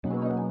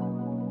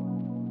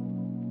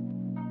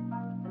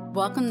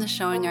Welcome to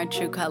Showing Our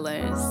True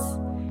Colors,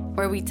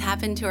 where we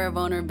tap into our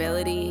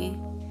vulnerability,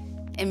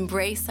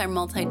 embrace our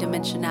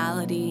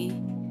multidimensionality,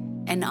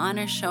 and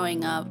honor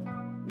showing up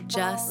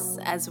just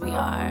as we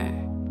are.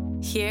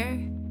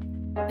 Here,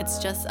 it's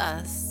just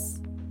us,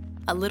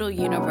 a little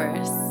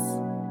universe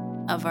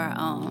of our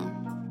own.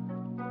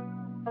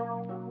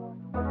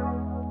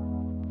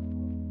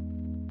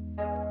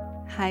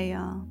 Hi,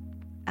 y'all.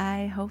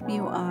 I hope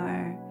you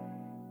are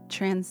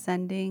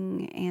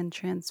transcending and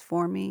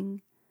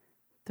transforming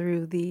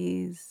through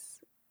these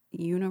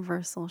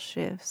universal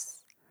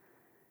shifts.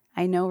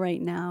 I know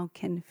right now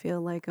can feel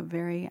like a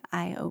very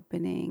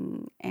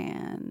eye-opening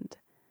and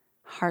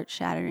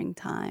heart-shattering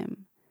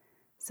time.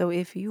 So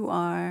if you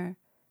are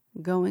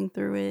going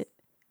through it,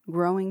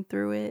 growing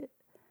through it,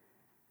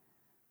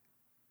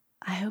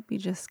 I hope you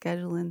just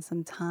schedule in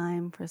some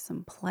time for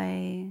some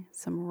play,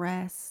 some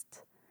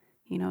rest,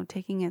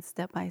 taking it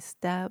step by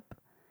step,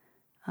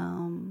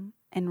 and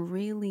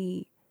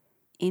really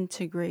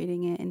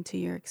integrating it into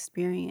your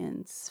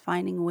experience,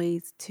 finding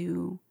ways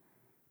to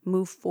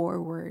move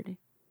forward.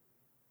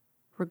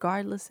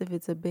 Regardless if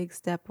it's a big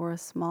step or a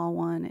small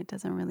one, it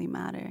doesn't really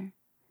matter.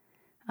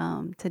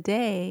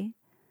 Today,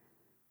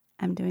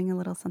 I'm doing a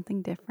little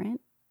something different.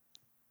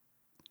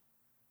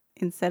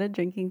 Instead of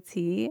drinking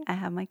tea, I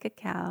have my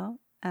cacao.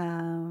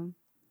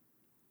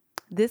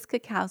 This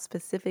cacao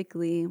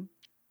specifically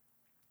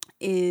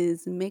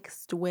is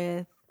mixed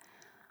with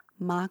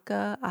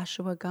maca,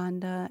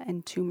 ashwagandha,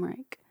 and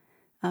turmeric.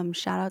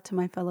 Shout out to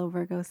my fellow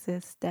Virgo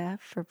sis,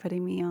 Steph, for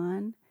putting me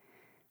on.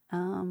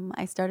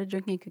 I started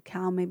drinking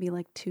cacao maybe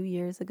like 2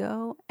 years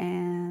ago,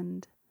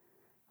 and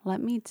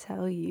let me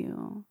tell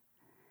you,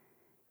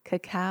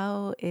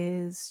 cacao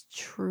is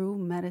true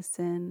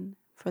medicine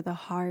for the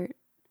heart,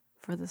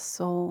 for the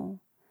soul.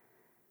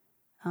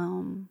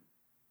 I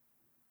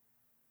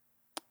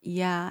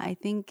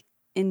think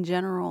in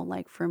general,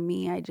 like for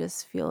me, I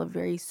just feel a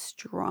very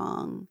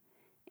strong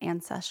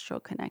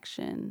ancestral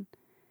connection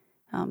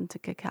to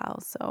cacao.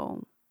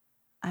 So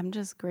I'm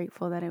just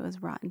grateful that it was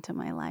brought into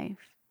my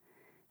life.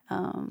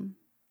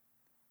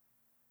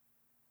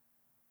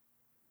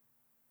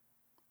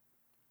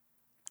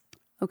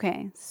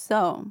 Okay,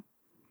 so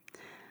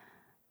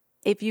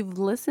if you've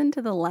listened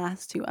to the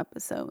last 2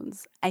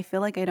 episodes, I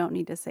feel like I don't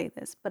need to say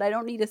this, but I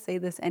don't need to say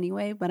this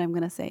anyway, but I'm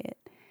going to say it.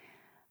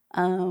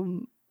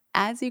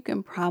 As you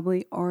can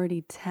probably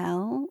already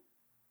tell,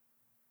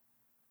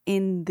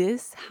 in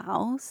this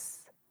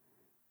house,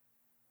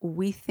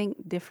 we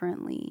think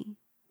differently.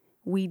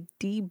 We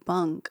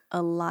debunk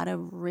a lot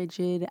of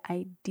rigid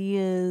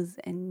ideas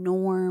and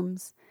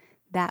norms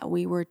that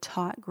we were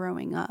taught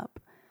growing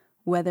up,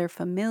 whether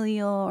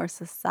familial or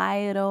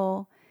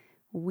societal.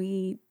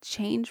 We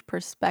change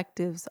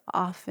perspectives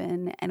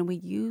often, and we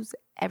use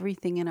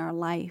everything in our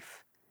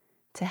life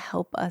to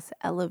help us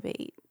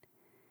elevate.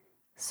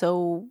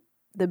 So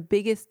the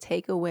biggest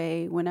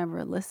takeaway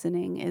whenever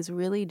listening is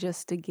really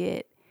just to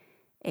get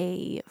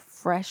a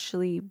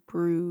freshly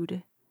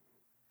brewed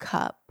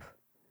cup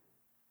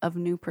of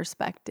new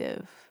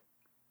perspective.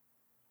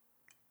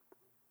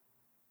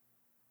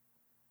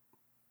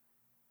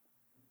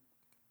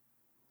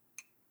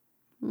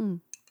 This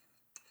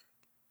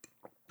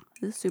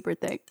is super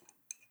thick.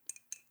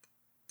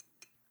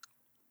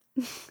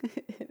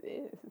 It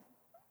is.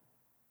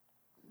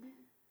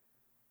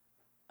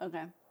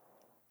 Okay.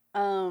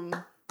 I'm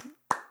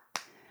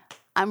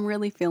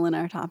really feeling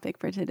our topic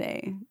for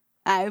today.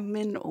 I've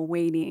been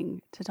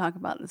waiting to talk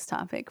about this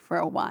topic for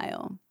a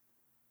while.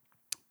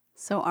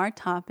 So our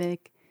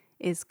topic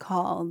is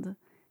called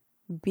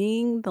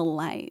Being the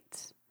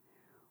Light.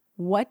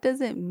 What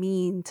does it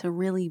mean to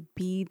really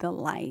be the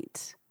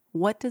light?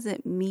 What does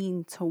it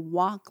mean to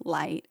walk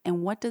light?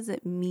 And what does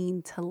it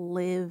mean to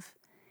live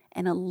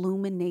an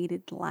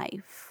illuminated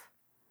life?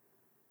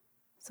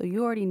 So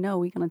you already know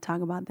we're going to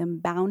talk about them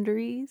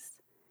boundaries.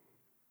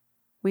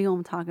 We're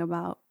going to talk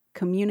about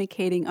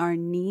communicating our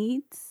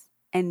needs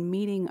and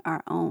meeting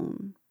our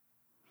own.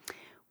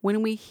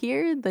 When we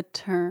hear the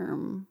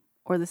term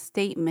or the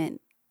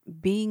statement,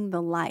 being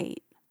the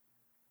light,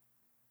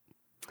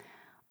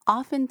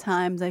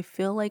 oftentimes I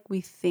feel like we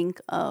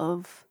think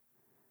of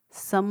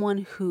someone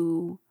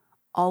who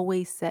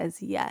always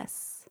says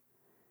yes.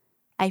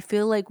 I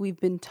feel like we've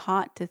been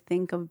taught to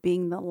think of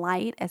being the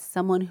light as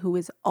someone who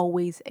is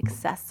always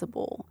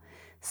accessible,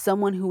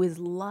 someone who is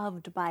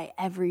loved by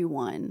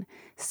everyone,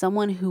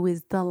 someone who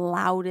is the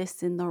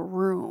loudest in the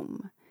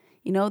room.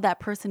 That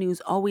person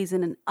who's always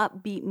in an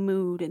upbeat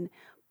mood and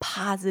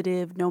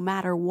positive no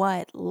matter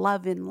what,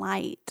 love and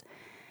light.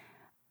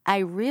 I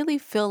really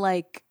feel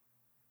like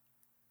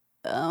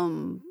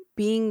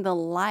being the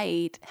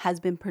light has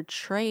been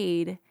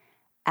portrayed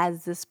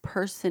as this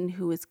person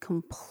who is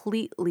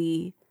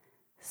completely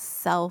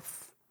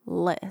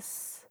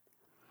selfless.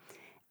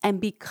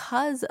 And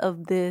because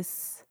of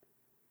this,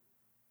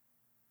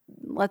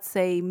 let's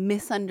say,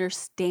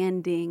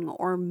 misunderstanding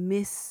or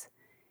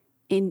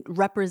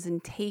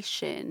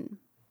representation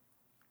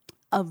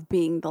of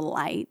being the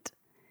light,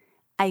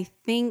 I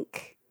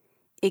think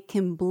it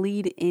can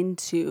bleed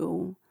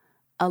into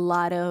a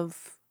lot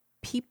of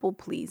people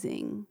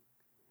pleasing.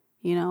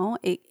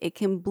 It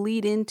can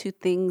bleed into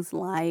things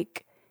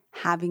like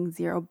having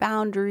zero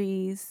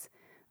boundaries,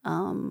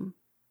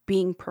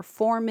 being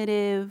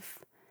performative,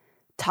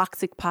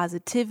 toxic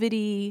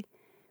positivity,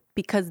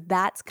 because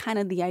that's kind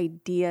of the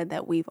idea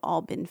that we've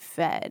all been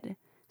fed.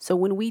 So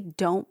when we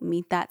don't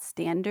meet that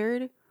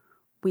standard,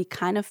 we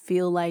kind of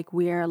feel like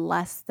we're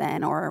less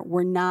than, or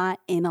we're not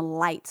in a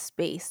light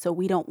space, so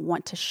we don't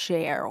want to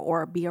share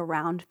or be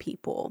around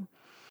people.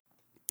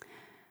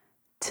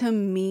 To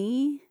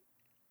me,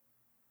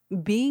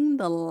 being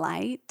the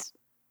light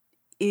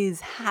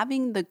is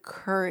having the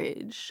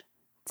courage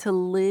to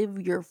live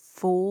your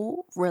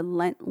full,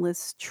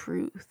 relentless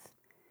truth.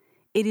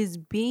 It is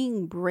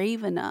being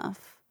brave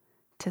enough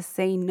to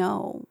say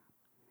no.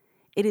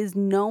 It is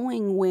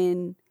knowing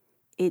when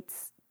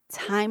it's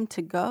time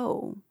to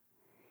go.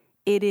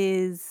 It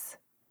is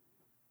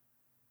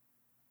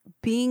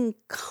being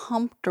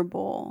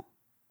comfortable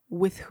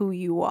with who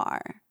you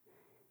are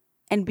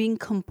and being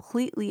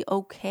completely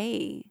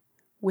okay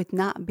with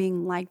not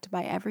being liked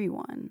by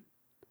everyone.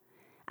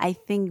 I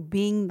think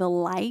being the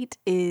light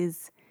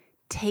is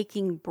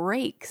taking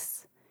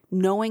breaks,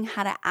 knowing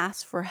how to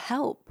ask for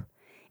help.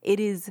 It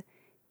is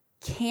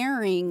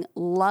caring,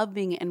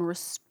 loving, and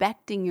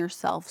respecting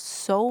yourself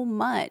so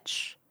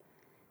much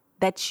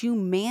that you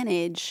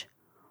manage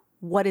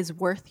what is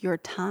worth your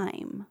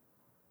time.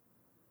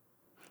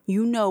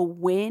 You know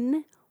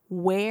when,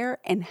 where,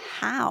 and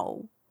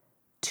how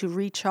to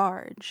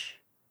recharge.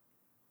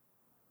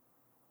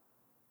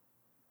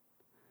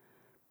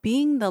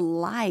 Being the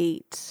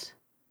light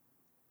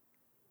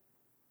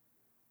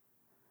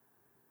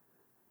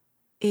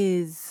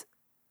is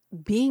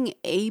being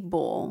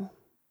able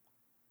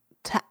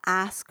to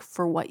ask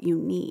for what you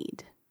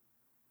need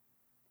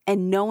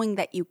and knowing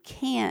that you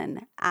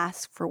can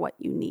ask for what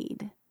you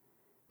need,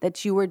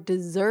 that you are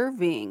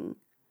deserving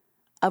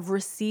of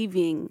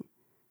receiving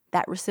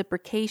that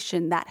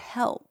reciprocation, that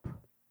help.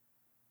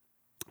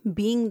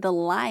 Being the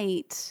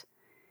light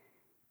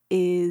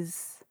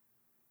is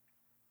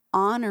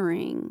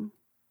honoring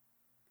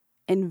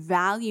and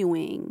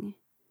valuing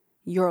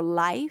your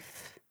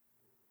life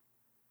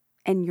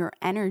and your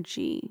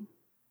energy.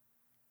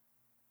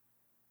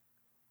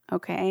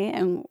 Okay,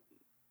 and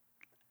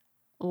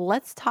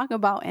let's talk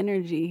about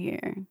energy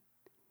here.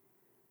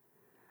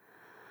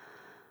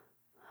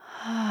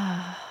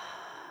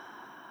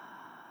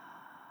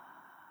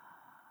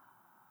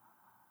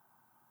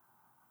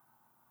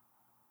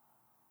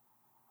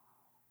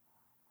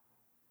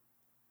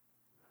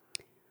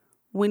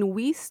 When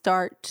we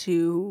start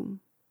to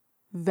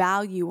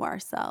value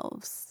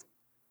ourselves,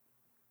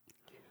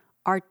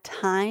 our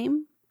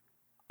time,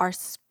 our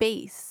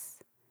space,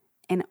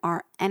 and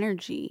our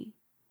energy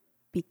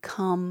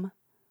become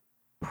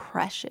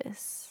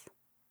precious.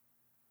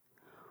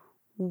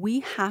 We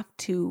have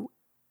to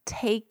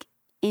take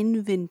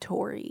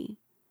inventory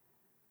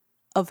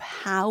of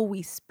how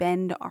we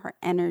spend our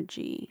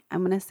energy. I'm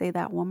going to say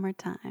that one more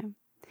time.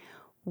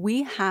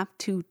 We have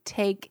to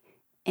take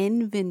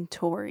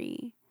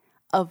inventory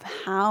of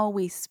how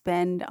we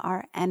spend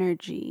our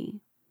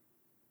energy.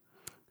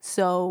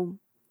 So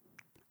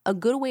a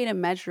good way to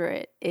measure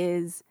it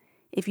is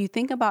if you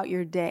think about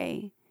your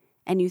day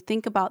and you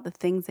think about the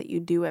things that you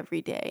do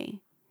every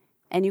day,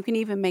 and you can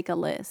even make a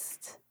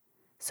list.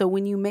 So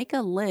when you make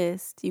a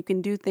list, you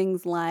can do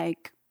things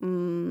like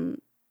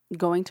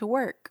going to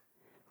work,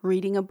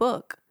 reading a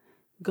book,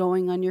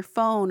 going on your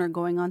phone or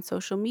going on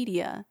social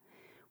media.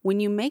 When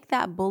you make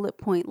that bullet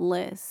point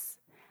list,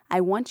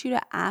 I want you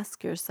to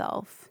ask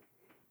yourself,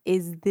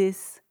 is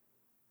this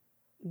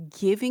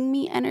giving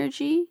me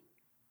energy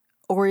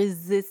or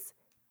is this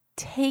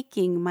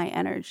taking my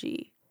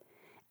energy?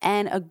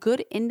 And a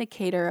good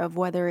indicator of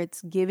whether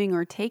it's giving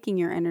or taking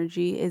your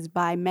energy is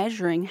by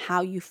measuring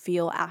how you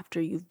feel after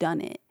you've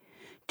done it.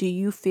 Do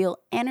you feel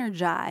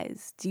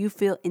energized? Do you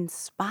feel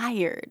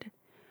inspired?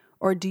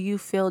 Or do you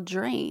feel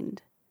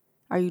drained?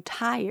 Are you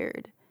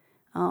tired?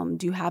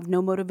 Do you have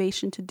no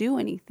motivation to do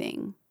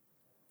anything?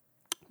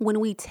 When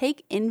we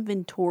take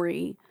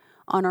inventory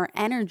on our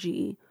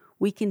energy,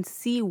 we can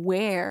see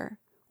where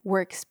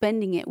we're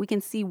expending it. We can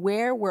see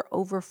where we're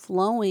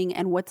overflowing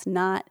and what's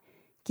not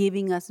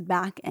giving us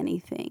back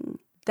anything.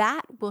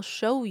 That will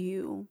show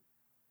you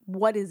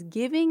what is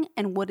giving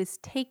and what is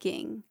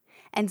taking.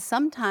 And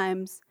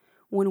sometimes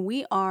when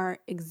we are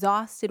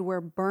exhausted,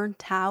 we're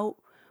burnt out,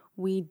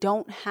 we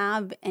don't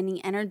have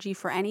any energy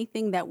for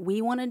anything that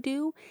we want to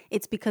do,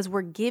 it's because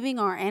we're giving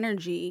our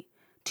energy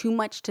too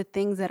much to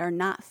things that are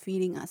not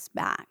feeding us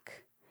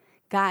back.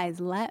 Guys,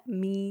 let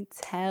me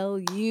tell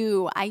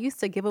you, I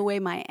used to give away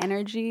my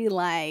energy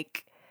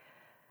like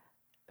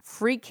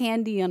free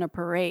candy on a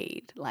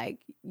parade. Like,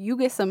 you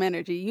get some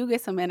energy, you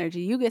get some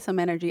energy, you get some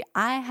energy.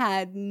 I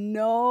had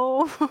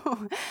no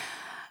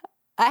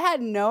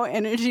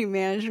energy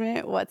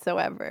management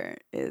whatsoever.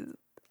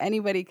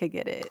 Anybody could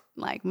get it.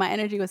 Like, my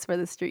energy was for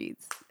the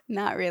streets.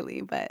 Not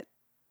really, but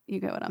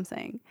you get what I'm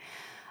saying.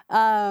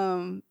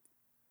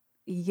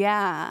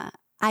 Yeah,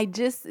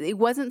 it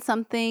wasn't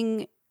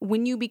something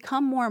when you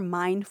become more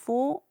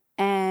mindful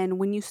and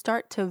when you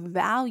start to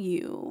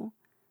value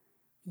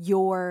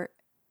your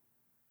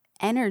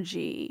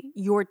energy,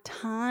 your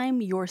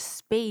time, your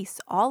space,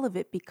 all of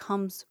it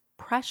becomes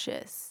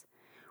precious.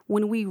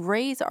 When we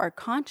raise our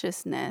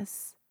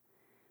consciousness,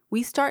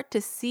 we start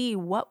to see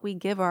what we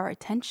give our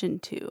attention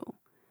to.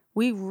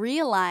 We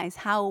realize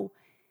how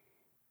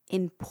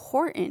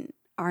important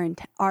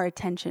our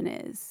attention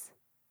is.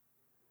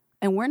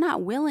 And we're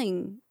not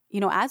willing,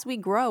 as we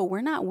grow,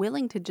 we're not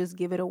willing to just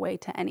give it away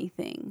to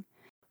anything.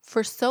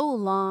 For so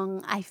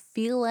long, I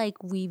feel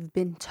like we've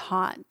been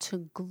taught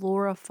to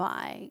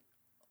glorify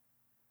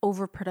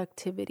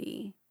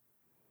overproductivity,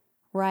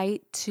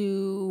 right?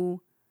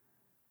 To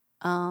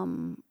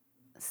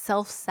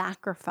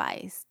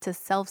self-sacrifice, to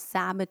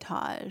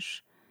self-sabotage,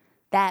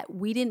 that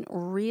we didn't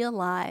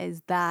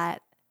realize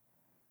that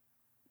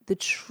the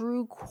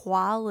true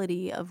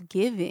quality of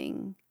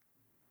giving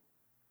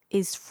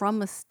is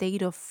from a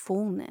state of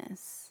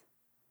fullness.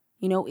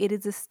 It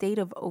is a state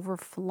of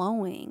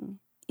overflowing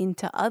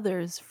into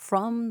others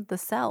from the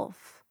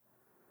self.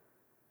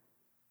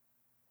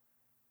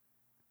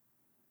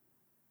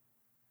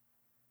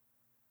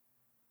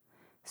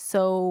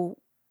 So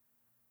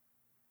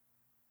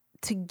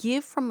to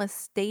give from a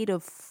state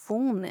of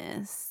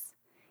fullness,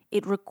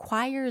 it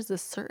requires a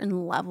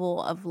certain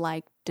level of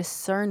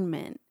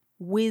discernment,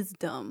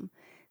 wisdom,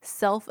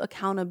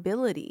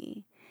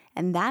 self-accountability.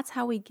 And that's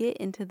how we get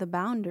into the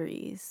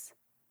boundaries.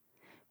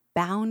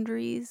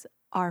 Boundaries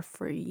are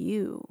for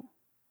you.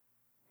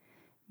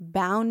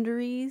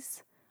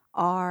 Boundaries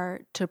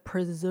are to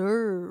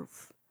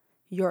preserve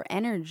your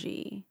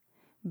energy.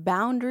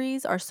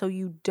 Boundaries are so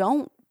you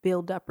don't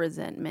build up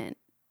resentment.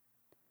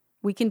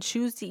 We can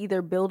choose to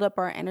either build up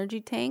our energy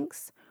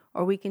tanks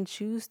or we can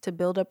choose to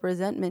build up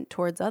resentment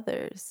towards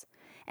others.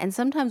 And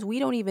sometimes we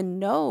don't even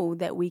know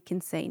that we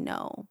can say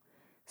no.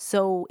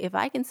 So if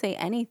I can say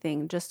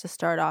anything just to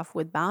start off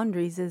with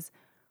boundaries is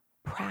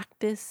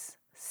practice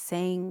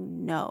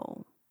saying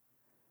no.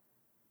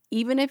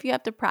 Even if you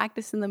have to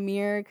practice in the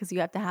mirror because you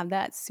have to have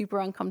that super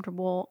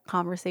uncomfortable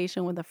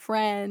conversation with a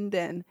friend,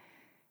 and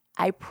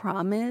I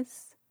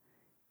promise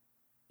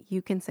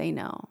you can say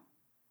no.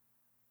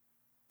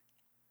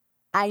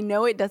 I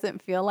know it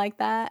doesn't feel like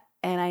that,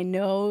 and I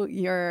know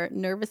your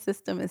nervous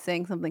system is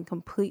saying something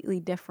completely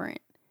different,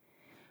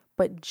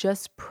 but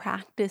just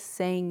practice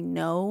saying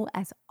no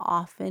as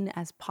often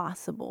as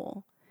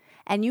possible.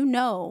 And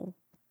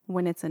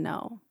when it's a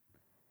no,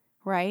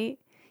 right?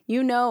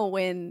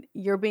 When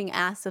you're being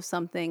asked of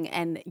something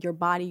and your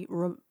body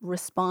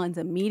responds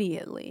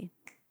immediately,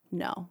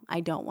 no,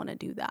 I don't want to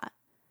do that.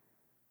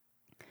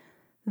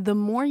 The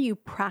more you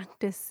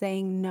practice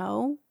saying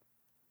no,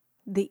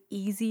 the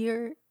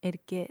easier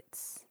it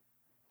gets.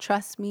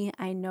 Trust me,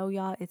 I know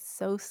y'all, it's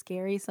so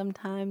scary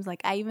sometimes.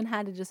 I even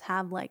had to just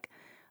have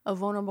a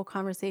vulnerable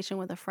conversation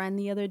with a friend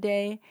the other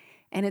day,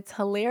 and it's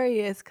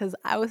hilarious because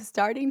I was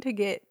starting to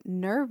get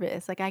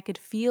nervous. I could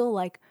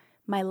feel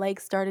my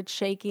legs started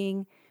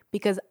shaking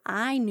because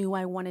I knew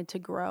I wanted to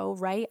grow,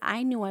 right?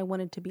 I knew I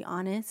wanted to be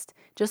honest.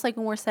 Just like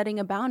when we're setting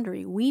a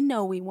boundary, we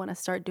know we want to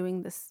start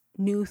doing this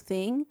new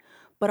thing,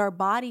 but our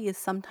body is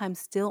sometimes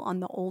still on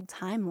the old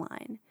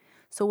timeline.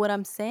 So what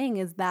I'm saying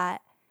is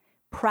that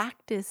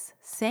practice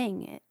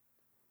saying it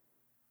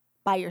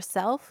by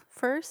yourself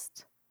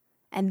first,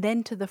 and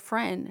then to the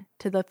friend,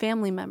 to the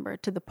family member,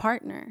 to the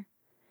partner,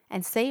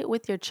 and say it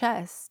with your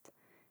chest.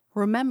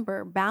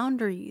 Remember,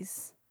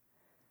 boundaries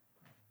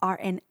are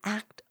an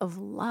act of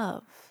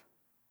love.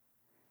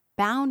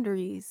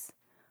 Boundaries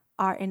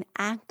are an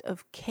act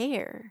of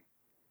care.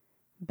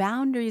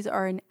 Boundaries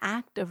are an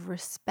act of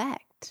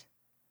respect.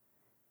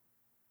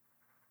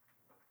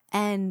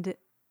 And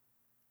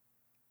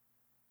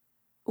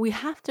we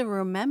have to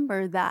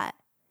remember that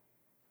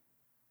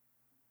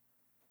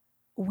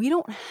we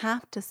don't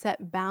have to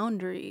set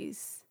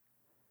boundaries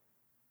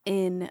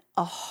in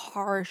a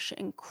harsh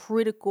and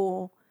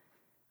critical,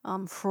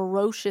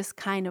 ferocious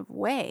kind of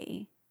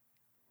way.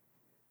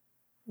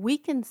 We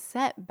can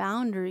set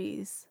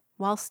boundaries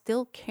while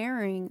still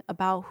caring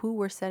about who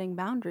we're setting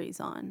boundaries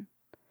on.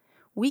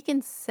 We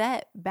can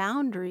set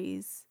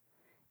boundaries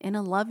in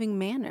a loving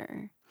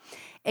manner.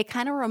 It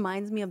kind of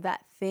reminds me of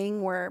that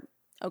thing where,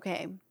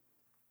 okay,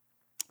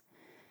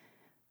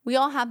 we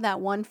all have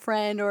that one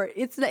friend, or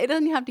it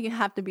doesn't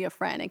have to be a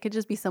friend. It could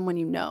just be someone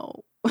you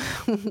know.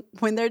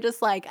 When they're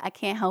just I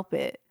can't help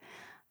it.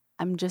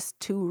 I'm just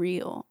too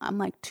real.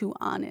 I'm too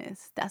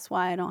honest. That's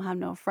why I don't have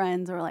no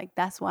friends, or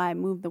that's why I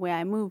move the way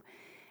I move.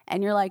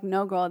 And you're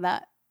no, girl,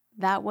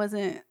 that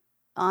wasn't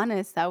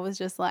honest. That was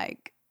just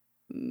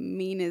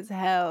mean as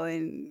hell.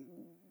 And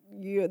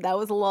that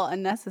was a little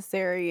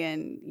unnecessary.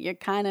 And you're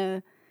kind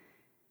of,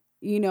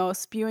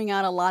 spewing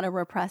out a lot of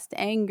repressed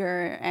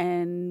anger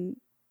and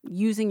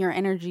using your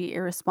energy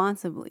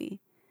irresponsibly.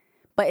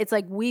 But it's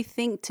we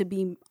think to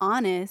be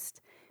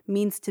honest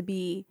means to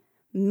be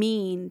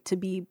mean, to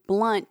be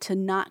blunt, to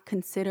not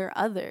consider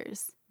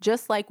others.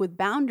 Just like with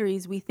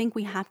boundaries, we think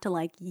we have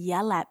to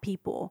yell at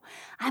people.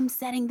 I'm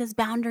setting this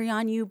boundary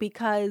on you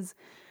because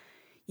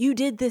you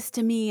did this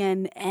to me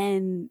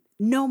and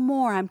no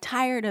more, I'm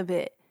tired of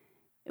it.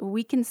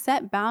 We can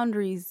set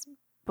boundaries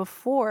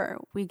before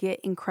we get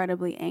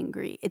incredibly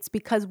angry. It's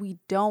because we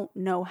don't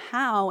know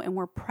how, and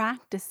we're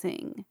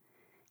practicing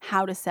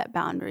how to set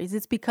boundaries.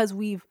 It's because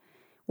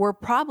we're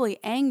probably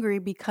angry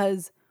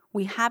because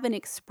we haven't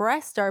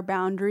expressed our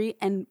boundary,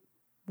 and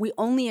we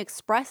only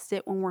expressed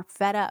it when we're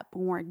fed up,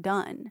 when we're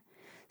done.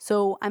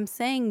 So I'm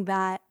saying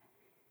that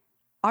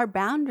our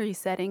boundary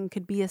setting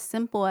could be as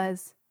simple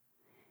as,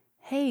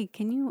 hey,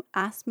 can you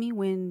ask me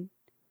when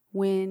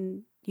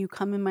you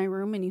come in my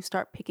room and you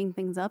start picking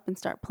things up and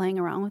start playing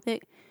around with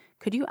it,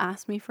 could you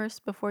ask me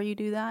first before you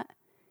do that?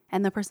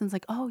 And the person's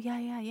like, oh,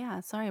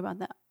 yeah. Sorry about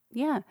that.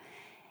 Yeah.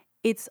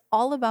 It's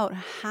all about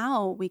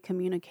how we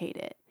communicate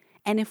it.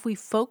 And if we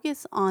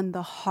focus on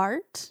the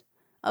heart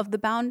of the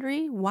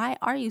boundary, why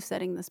are you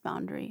setting this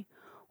boundary?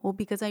 Well,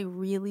 because I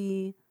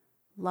really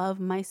love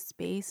my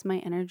space, my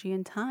energy,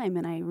 and time,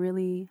 and I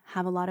really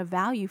have a lot of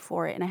value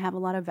for it. And I have a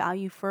lot of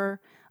value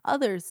for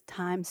others'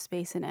 time,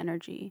 space, and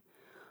energy.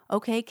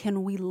 Okay,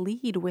 can we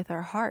lead with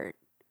our heart?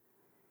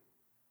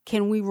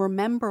 Can we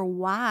remember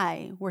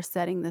why we're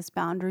setting this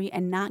boundary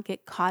and not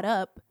get caught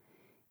up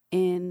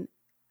in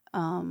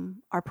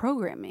our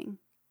programming?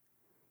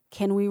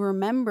 Can we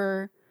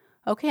remember,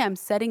 okay, I'm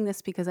setting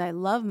this because I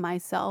love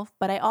myself,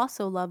 but I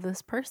also love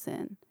this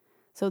person.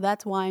 So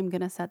that's why I'm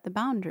going to set the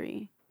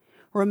boundary.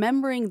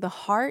 Remembering the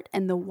heart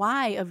and the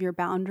why of your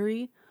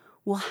boundary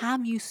will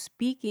have you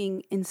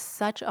speaking in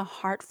such a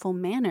heartful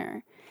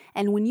manner.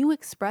 And when you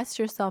express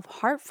yourself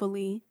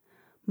heartfully,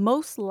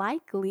 most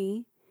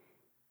likely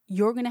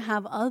you're going to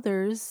have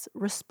others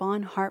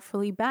respond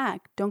heartfully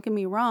back. Don't get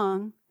me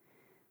wrong,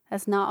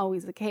 that's not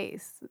always the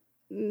case.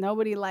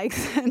 Nobody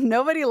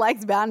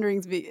likes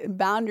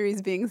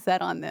boundaries being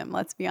set on them,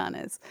 let's be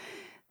honest.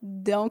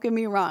 Don't get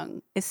me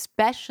wrong,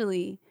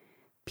 especially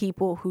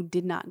people who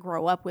did not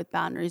grow up with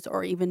boundaries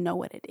or even know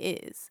what it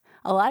is.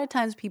 A lot of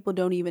times people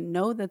don't even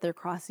know that they're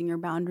crossing your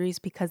boundaries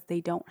because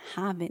they don't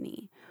have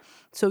any.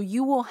 So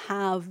you will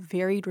have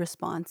varied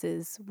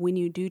responses when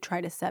you do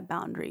try to set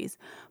boundaries.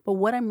 But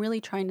what I'm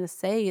really trying to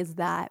say is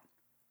that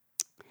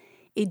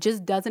it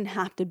just doesn't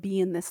have to be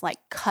in this like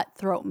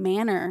cutthroat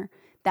manner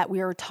that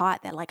we are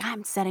taught that like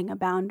I'm setting a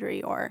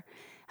boundary or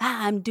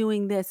I'm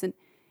doing this. And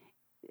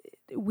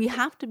we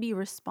have to be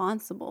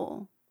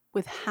responsible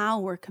with how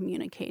we're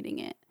communicating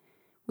it.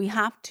 We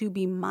have to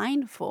be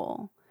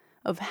mindful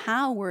of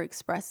how we're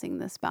expressing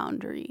this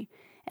boundary,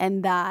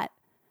 and that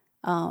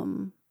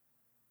when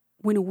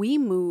we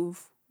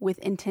move with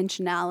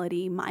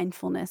intentionality,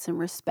 mindfulness, and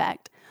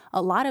respect,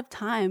 a lot of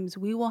times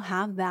we will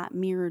have that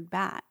mirrored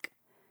back.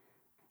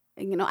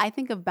 I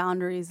think of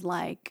boundaries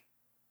like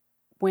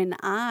when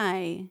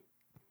I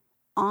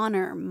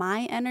honor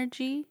my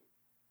energy,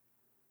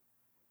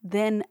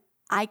 then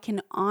I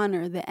can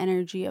honor the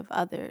energy of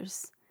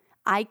others.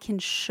 I can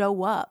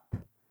show up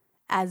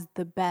as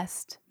the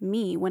best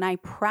me. When I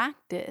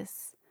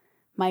practice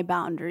my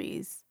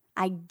boundaries,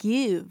 I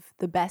give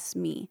the best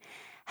me.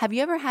 Have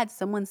you ever had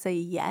someone say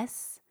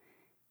yes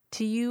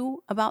to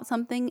you about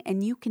something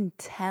and you can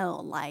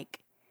tell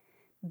like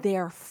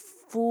they're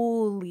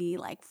fully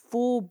like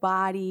full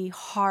body,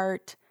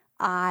 heart,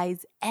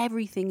 eyes,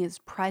 everything is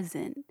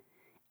present.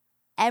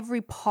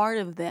 Every part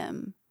of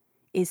them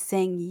is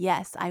saying,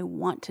 yes, I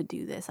want to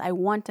do this. I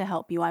want to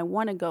help you. I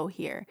want to go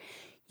here.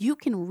 You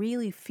can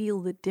really feel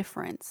the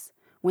difference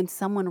when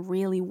someone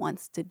really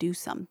wants to do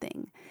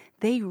something.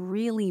 They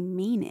really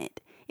mean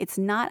it. It's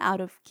not out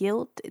of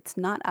guilt. It's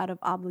not out of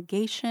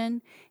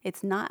obligation.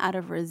 It's not out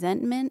of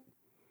resentment.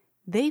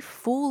 They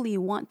fully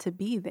want to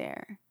be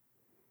there.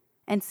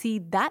 And see,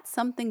 that's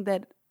something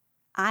that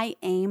I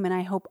aim, and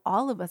I hope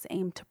all of us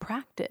aim to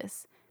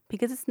practice,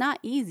 because it's not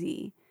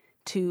easy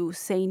to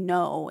say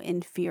no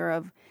in fear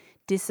of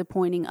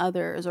disappointing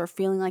others or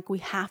feeling like we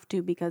have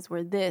to because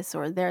we're this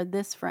or they're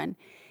this friend.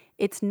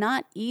 It's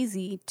not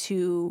easy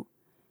to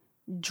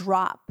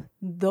drop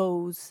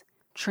those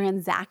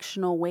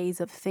transactional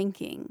ways of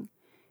thinking.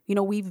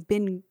 We've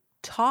been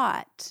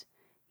taught,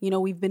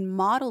 we've been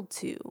modeled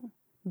to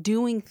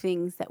doing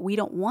things that we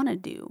don't want to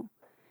do.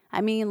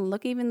 I mean,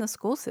 look, even the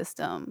school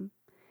system.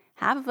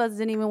 Half of us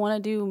didn't even want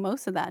to do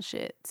most of that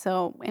shit.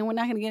 So, and we're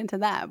not going to get into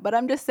that. But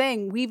I'm just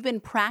saying, we've been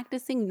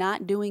practicing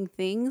not doing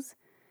things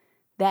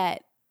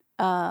that,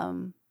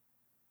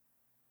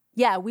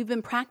 we've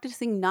been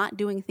practicing not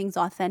doing things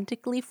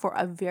authentically for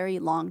a very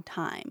long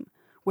time.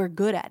 We're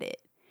good at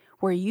it.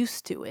 We're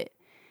used to it.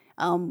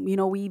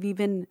 We've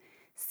even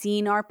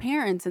seen our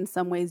parents in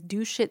some ways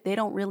do shit they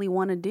don't really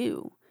want to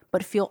do,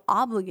 but feel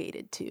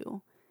obligated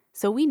to.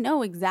 So we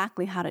know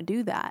exactly how to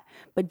do that.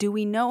 But do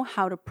we know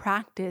how to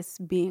practice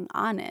being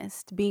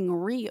honest, being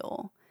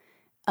real?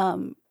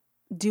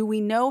 Do we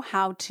know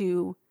how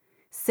to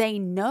say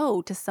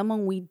no to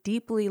someone we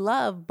deeply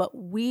love, but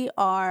we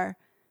are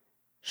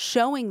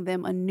showing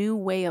them a new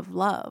way of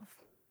love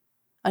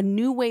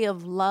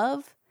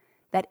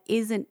that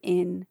isn't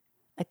in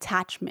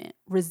attachment,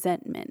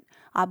 resentment,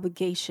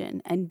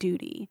 obligation, and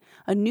duty,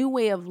 a new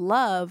way of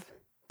love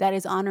that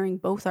is honoring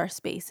both our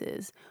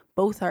spaces,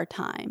 both our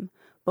time,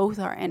 both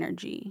our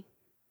energy?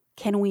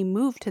 Can we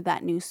move to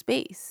that new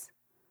space?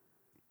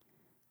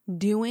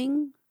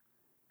 Doing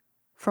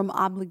from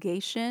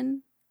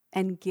obligation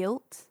and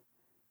guilt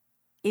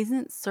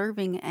isn't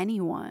serving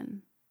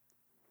anyone.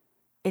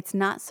 It's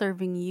not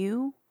serving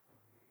you.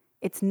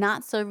 It's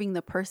not serving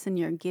the person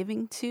you're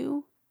giving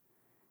to.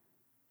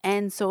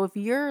 And so if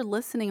you're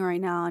listening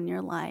right now and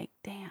you're like,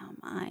 damn,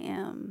 I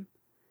am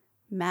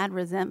mad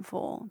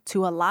resentful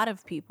to a lot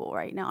of people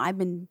right now. I've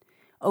been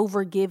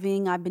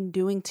overgiving. I've been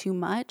doing too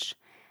much.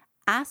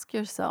 Ask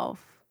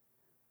yourself,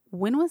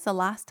 when was the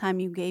last time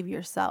you gave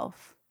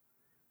yourself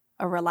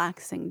a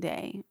relaxing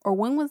day? Or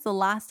when was the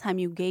last time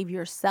you gave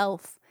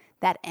yourself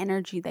that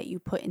energy that you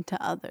put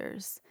into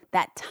others,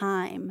 that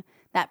time,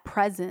 that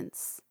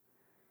presence?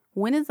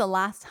 When is the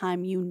last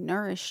time you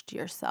nourished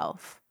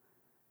yourself?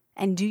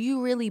 And do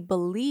you really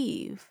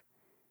believe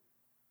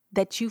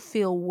that you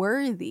feel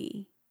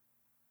worthy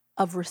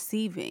of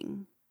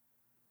receiving?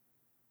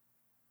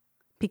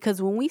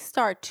 Because when we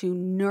start to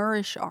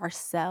nourish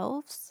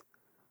ourselves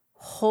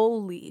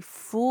wholly,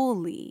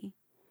 fully,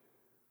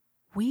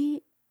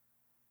 we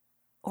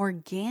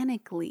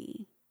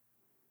organically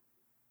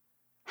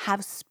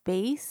have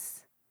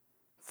space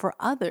for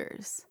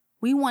others.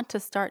 We want to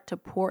start to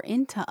pour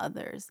into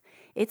others.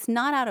 It's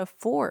not out of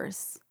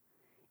force.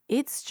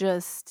 It's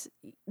just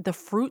the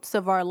fruits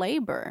of our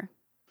labor.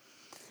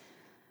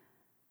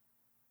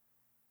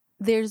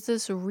 There's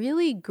this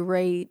really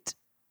great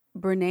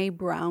Brene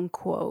Brown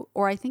quote,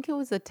 or I think it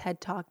was a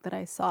TED Talk that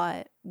I saw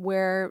it,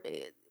 where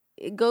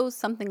it goes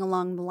something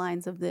along the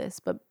lines of this.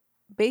 But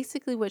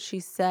basically what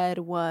she said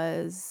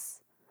was,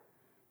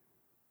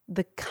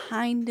 the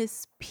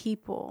kindest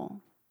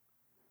people,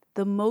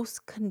 the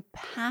most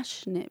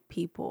compassionate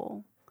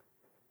people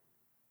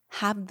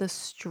have the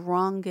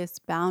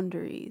strongest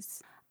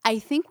boundaries. I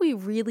think we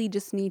really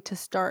just need to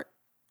start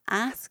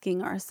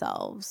asking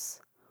ourselves,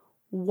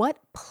 what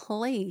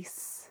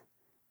place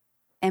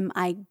am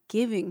I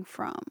giving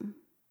from?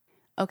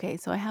 Okay,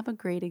 so I have a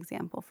great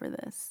example for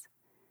this.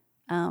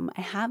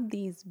 I have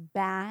this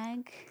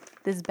bag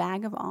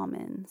of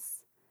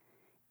almonds,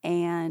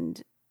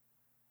 and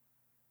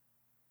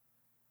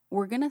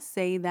we're going to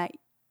say that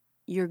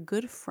your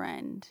good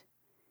friend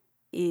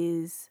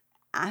is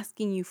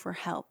asking you for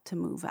help to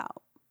move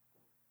out.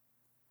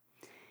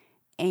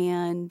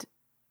 And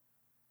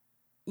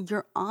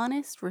your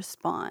honest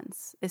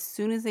response, as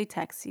soon as they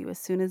text you, as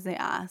soon as they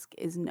ask,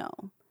 is no.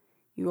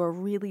 You are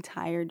really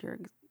tired. You're,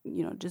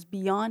 just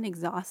beyond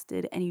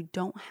exhausted, and you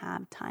don't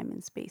have time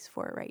and space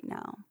for it right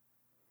now.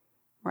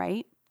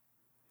 Right?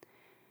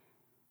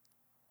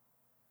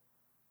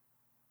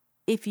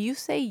 If you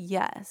say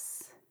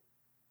yes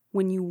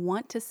when you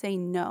want to say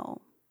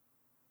no,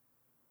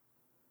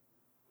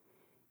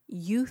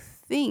 you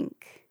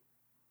think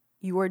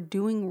you are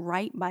doing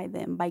right by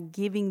them by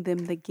giving them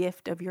the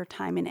gift of your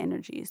time and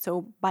energy.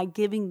 So by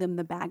giving them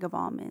the bag of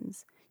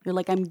almonds, you're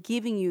like, I'm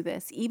giving you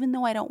this, even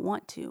though I don't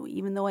want to,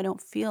 even though I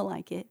don't feel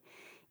like it,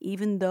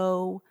 even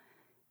though,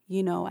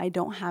 I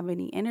don't have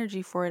any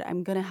energy for it,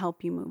 I'm going to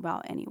help you move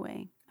out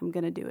anyway. I'm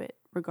going to do it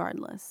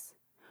regardless.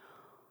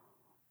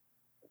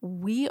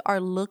 We are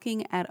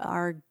looking at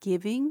our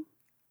giving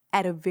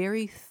at a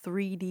very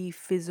 3D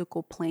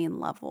physical plane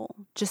level,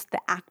 just the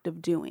act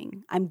of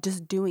doing. I'm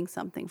just doing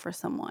something for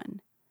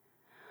someone.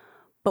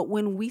 But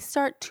when we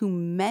start to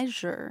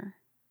measure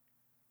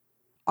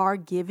our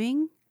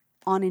giving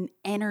on an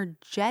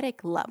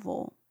energetic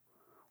level,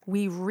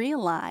 we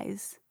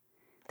realize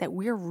that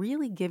we're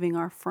really giving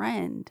our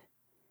friend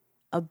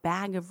a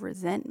bag of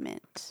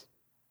resentment,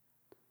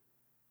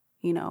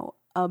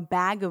 a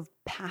bag of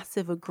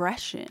passive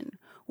aggression.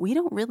 We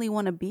don't really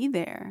want to be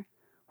there.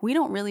 We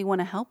don't really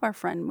want to help our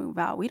friend move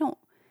out.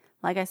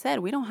 Like I said,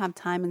 we don't have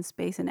time and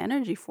space and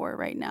energy for it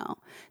right now.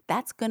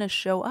 That's going to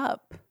show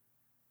up.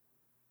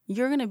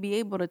 You're going to be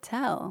able to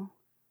tell.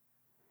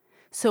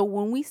 So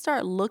when we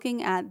start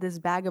looking at this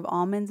bag of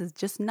almonds as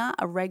just not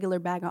a regular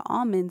bag of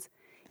almonds,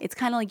 it's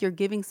kind of like you're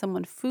giving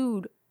someone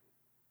food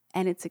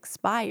and it's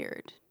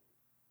expired.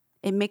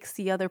 It makes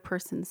the other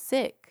person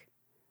sick.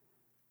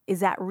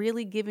 Is that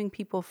really giving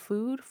people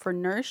food for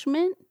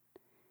nourishment?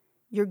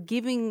 You're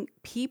giving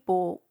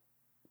people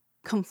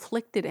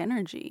conflicted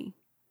energy.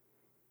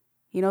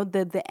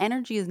 The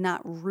energy is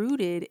not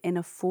rooted in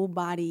a full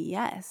body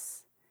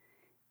yes.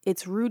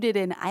 It's rooted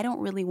in, I don't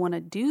really want to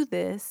do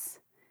this,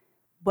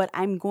 but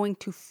I'm going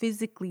to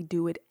physically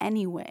do it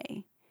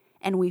anyway.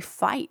 And we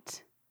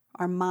fight.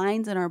 Our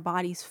minds and our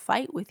bodies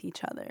fight with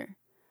each other.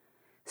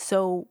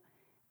 So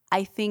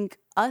I think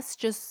us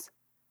just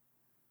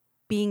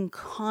being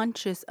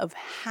conscious of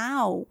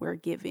how we're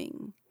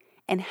giving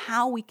and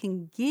how we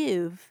can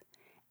give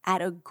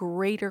at a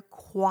greater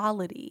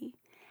quality,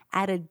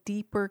 at a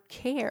deeper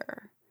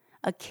care,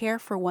 a care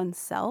for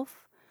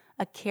oneself,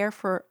 a care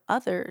for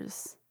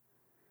others.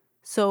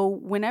 So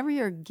whenever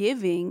you're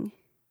giving,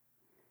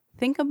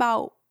 think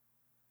about,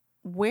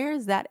 where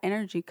is that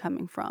energy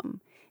coming from?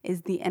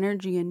 Is the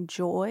energy in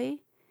joy?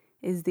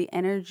 Is the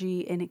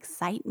energy in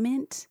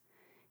excitement?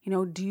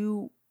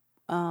 Do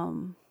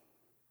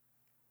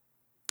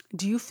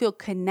you feel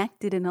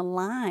connected and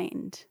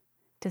aligned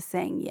to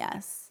saying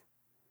yes?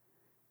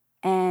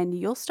 And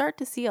you'll start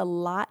to see a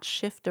lot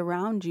shift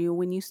around you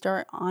when you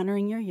start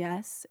honoring your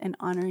yes and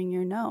honoring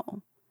your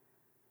no.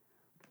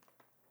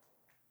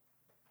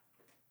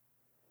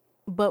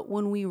 But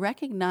when we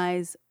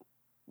recognize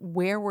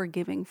where we're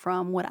giving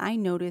from, what I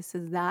notice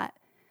is that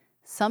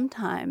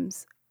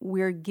sometimes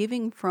we're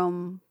giving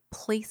from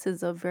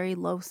places of very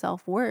low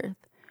self-worth.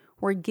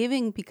 We're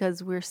giving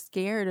because we're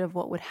scared of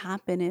what would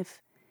happen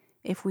if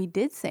we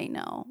did say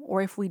no,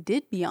 or if we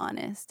did be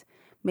honest.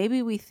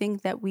 Maybe we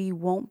think that we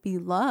won't be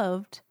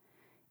loved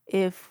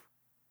if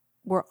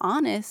we're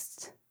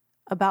honest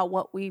about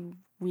what we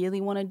really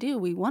want to do.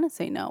 We want to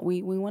say no.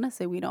 We want to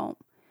say we don't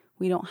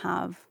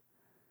have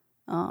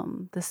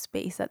the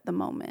space at the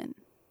moment.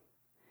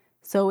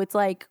 So it's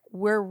like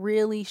we're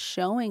really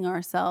showing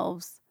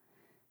ourselves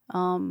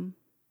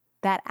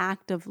that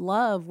act of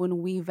love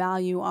when we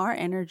value our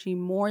energy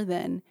more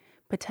than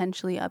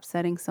potentially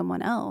upsetting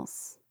someone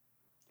else.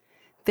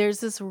 There's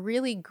this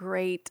really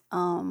great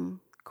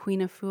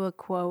Queen Afua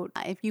quote.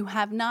 If you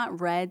have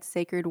not read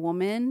Sacred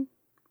Woman,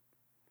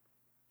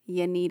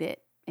 you need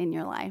it in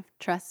your life.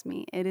 Trust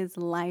me, it is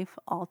life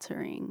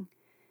altering.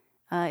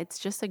 It's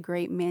just a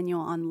great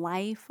manual on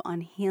life,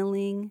 on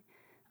healing,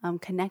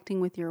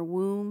 connecting with your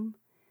womb,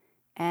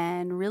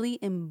 and really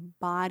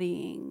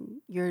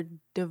embodying your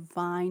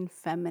divine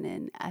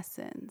feminine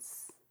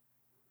essence.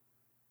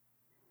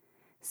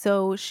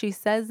 So she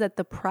says that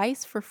the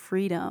price for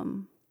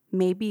freedom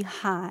may be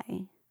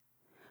high,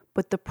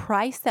 but the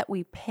price that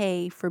we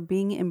pay for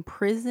being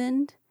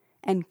imprisoned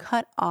and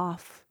cut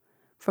off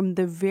from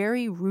the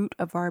very root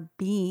of our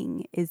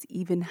being is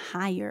even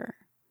higher.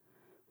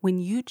 When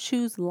you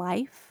choose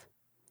life,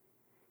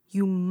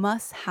 you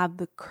must have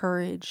the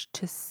courage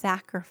to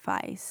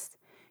sacrifice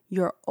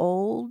your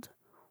old,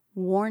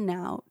 worn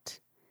out,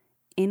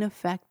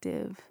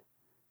 ineffective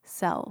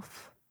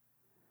self.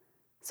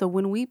 So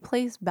when we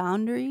place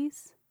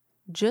boundaries,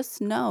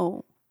 just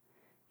know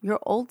your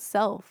old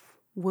self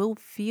will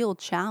feel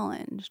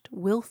challenged,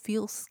 will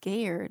feel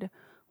scared,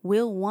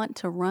 will want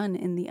to run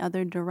in the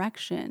other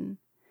direction.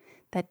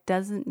 That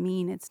doesn't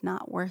mean it's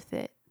not worth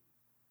it.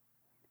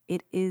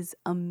 It is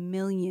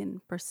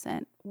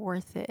 1,000,000%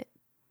 worth it.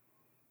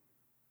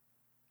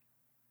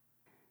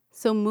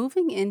 So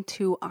moving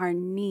into our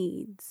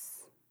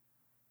needs,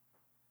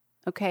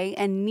 okay?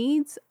 And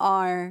needs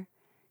are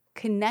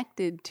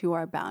connected to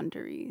our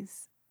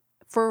boundaries.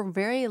 For a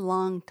very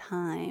long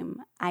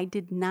time, I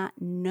did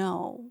not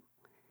know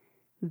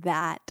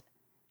that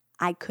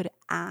I could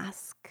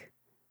ask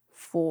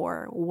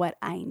for what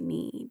I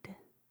need.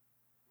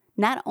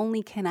 Not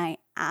only can I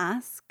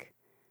ask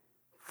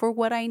for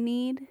what I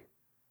need,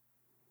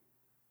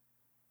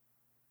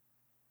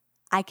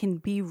 I can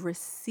be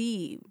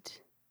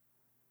received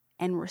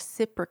and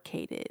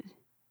reciprocated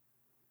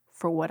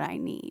for what I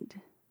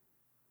need.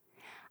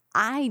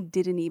 I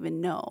didn't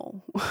even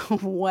know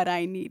what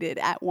I needed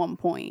at one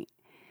point.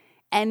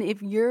 And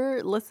if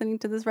you're listening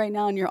to this right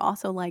now and you're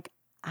also like,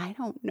 I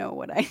don't know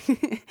what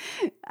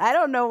I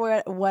don't know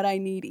what I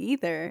need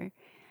either.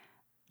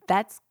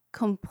 That's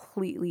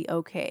completely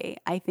okay.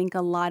 I think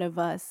a lot of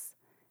us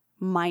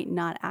might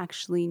not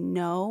actually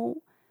know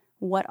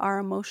what our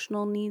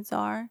emotional needs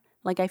are.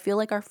 Like, I feel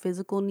like our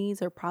physical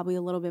needs are probably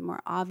a little bit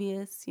more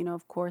obvious,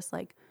 of course,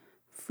 like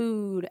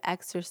food,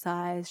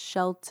 exercise,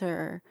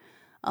 shelter,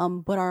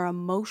 but our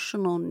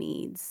emotional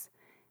needs,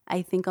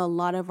 I think a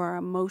lot of our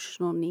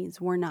emotional needs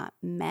were not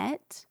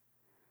met.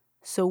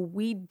 So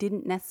we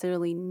didn't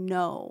necessarily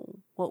know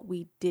what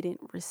we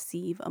didn't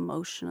receive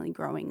emotionally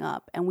growing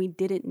up. And we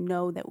didn't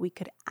know that we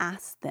could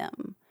ask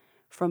them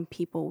from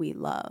people we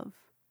love.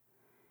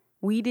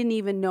 We didn't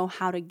even know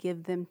how to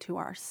give them to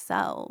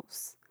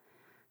ourselves.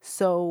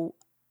 So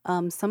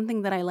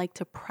something that I like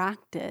to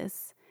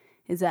practice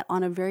is that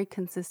on a very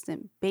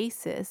consistent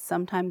basis,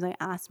 sometimes I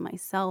ask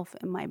myself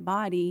and my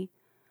body,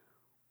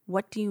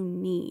 what do you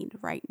need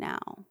right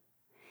now?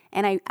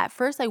 And at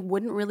first I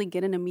wouldn't really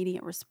get an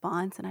immediate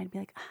response, and I'd be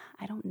like,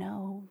 I don't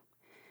know,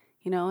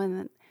 and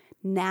then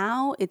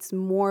now it's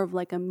more of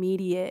like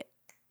immediate,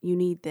 you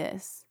need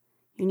this,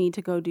 you need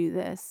to go do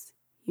this,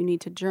 you need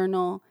to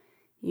journal,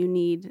 you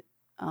need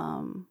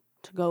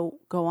to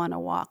go on a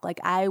walk. Like,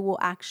 I will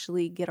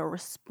actually get a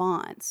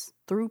response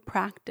through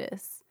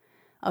practice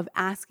of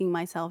asking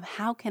myself,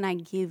 how can I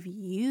give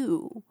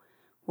you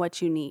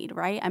what you need,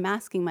 right? I'm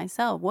asking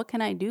myself, what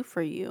can I do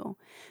for you?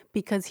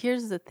 Because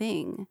here's the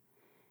thing.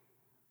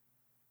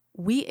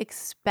 We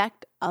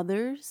expect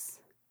others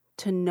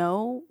to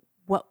know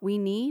what we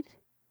need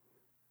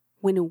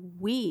when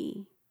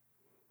we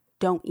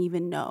don't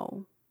even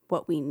know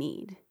what we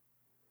need.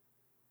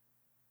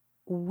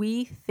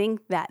 We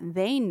think that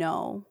they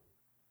know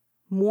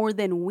more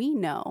than we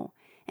know.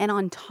 And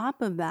on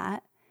top of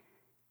that,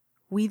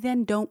 we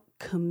then don't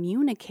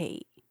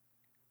communicate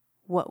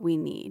what we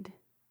need,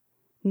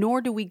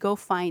 nor do we go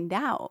find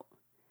out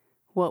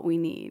what we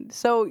need.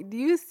 So do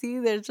you see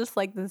there's just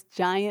like this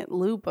giant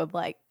loop of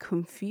like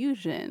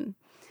confusion?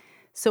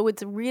 So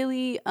it's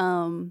really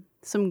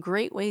some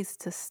great ways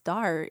to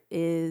start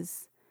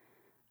is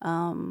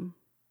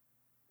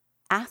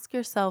ask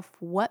yourself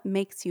what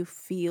makes you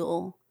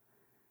feel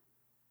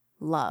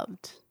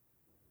loved,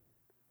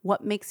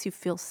 what makes you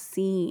feel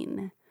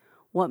seen,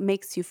 what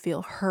makes you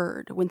feel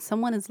heard. When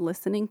someone is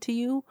listening to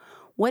you,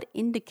 what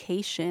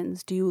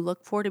indications do you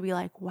look for to be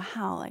like,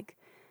 wow, like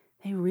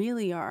they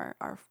really are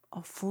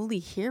fully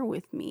here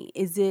with me?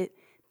 Is it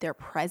their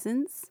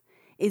presence?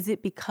 Is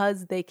it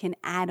because they can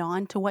add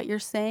on to what you're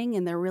saying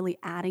and they're really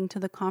adding to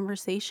the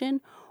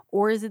conversation?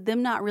 Or is it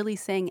them not really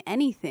saying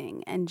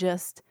anything and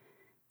just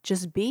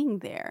being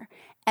there?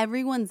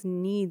 Everyone's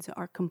needs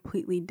are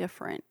completely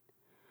different,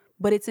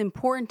 but it's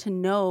important to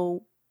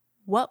know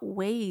what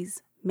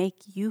ways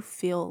make you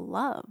feel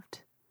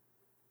loved.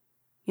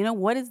 You know,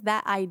 what is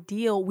that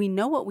ideal? We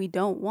know what we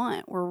don't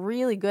want. We're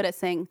really good at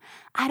saying,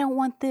 I don't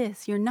want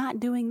this. You're not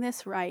doing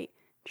this right.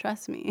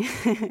 Trust me.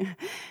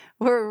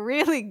 We're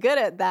really good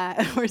at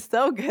that. We're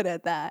so good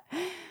at that.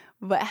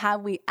 But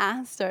have we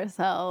asked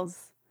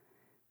ourselves,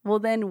 well,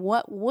 then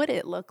what would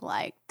it look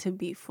like to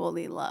be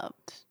fully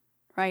loved,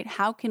 right?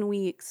 How can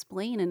we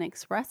explain and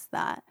express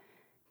that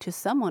to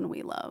someone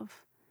we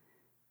love?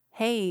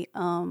 Hey,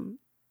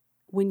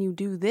 when you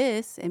do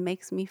this, it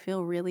makes me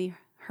feel really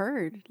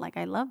heard. Like,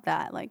 I love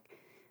that. Like,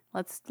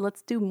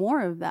 let's do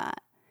more of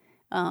that.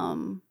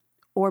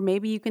 Or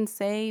maybe you can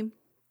say,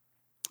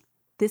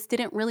 this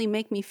didn't really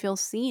make me feel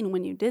seen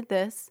when you did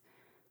this.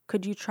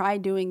 Could you try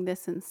doing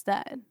this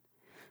instead?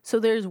 So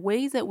there's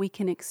ways that we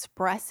can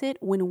express it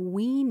when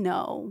we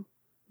know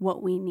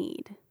what we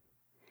need.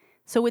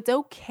 So it's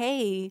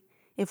okay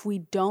if we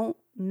don't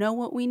know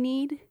what we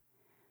need,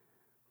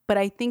 but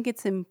I think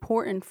it's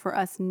important for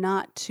us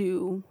not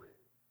to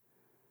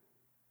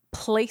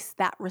place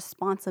that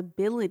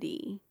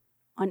responsibility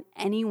on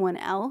anyone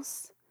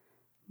else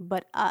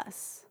but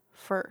us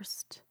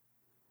first.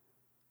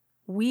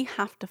 We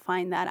have to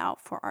find that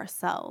out for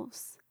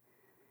ourselves.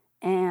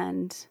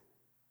 And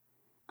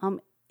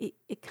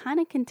it kind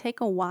of can take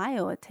a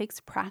while. It takes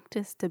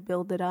practice to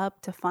build it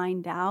up, to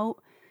find out.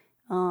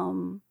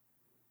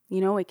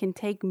 It can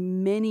take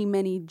many,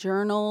 many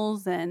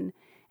journals and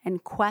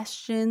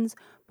questions.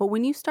 But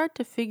when you start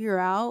to figure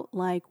out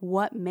like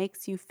what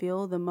makes you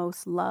feel the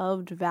most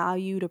loved,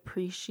 valued,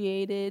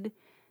 appreciated,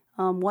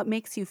 what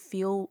makes you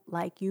feel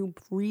like you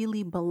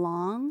really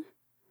belong,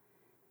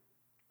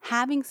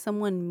 having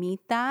someone meet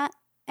that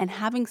and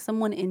having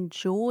someone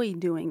enjoy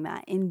doing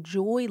that,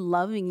 enjoy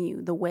loving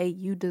you the way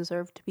you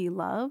deserve to be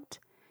loved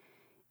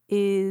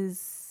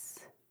is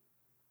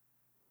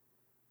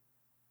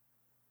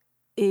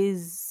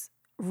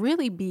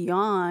really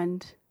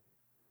beyond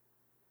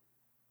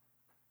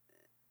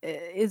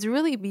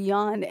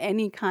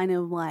any kind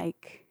of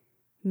like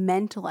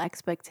mental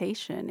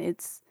expectation.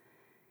 It's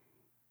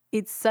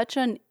such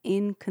an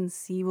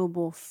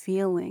inconceivable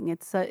feeling.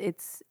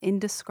 It's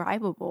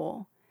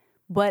indescribable,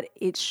 but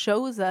it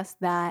shows us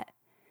that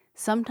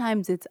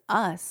sometimes it's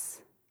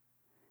us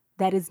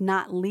that is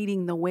not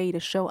leading the way to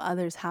show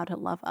others how to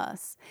love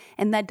us.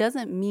 And that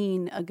doesn't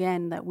mean,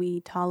 again, that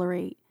we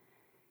tolerate,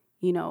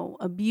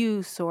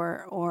 abuse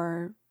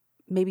or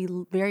maybe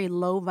very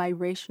low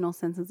vibrational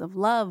senses of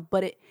love,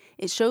 but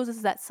it shows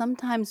us that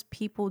sometimes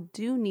people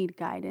do need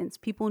guidance.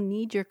 People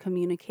need your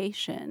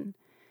communication.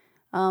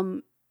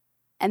 And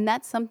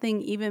that's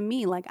something even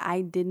me, like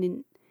I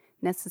didn't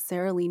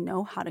necessarily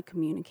know how to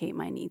communicate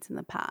my needs in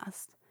the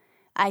past.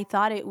 I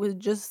thought it was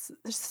just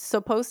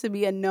supposed to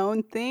be a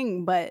known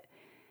thing, but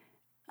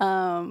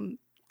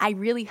I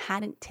really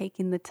hadn't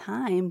taken the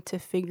time to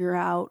figure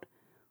out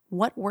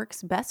what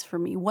works best for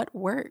me, what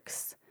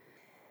works.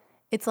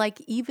 It's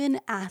like even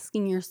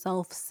asking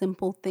yourself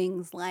simple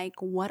things like,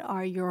 what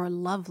are your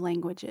love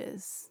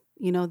languages?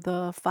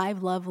 The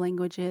 5 love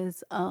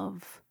languages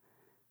of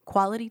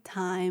quality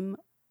time,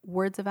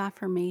 words of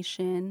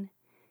affirmation,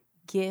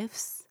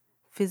 gifts,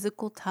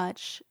 physical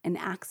touch, and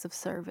acts of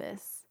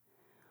service.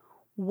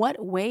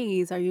 What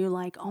ways are you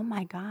like, oh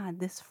my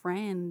God, this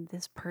friend,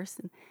 this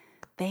person,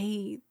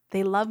 they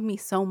love me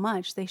so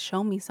much. They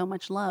show me so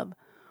much love.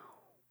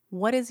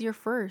 What is your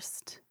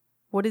first?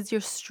 What is your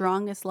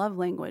strongest love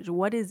language?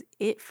 What is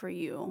it for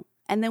you?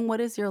 And then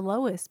what is your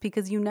lowest?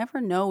 Because you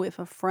never know if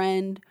a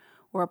friend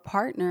or a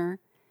partner,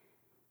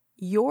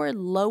 your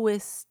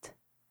lowest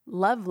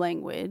love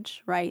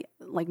language, right?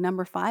 Like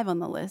number 5 on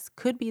the list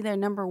could be their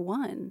number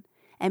 1.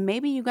 And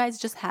maybe you guys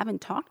just haven't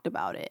talked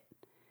about it.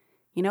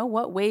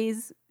 What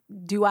ways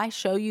do I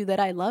show you that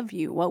I love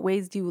you? What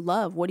ways do you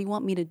love? What do you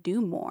want me to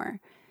do more?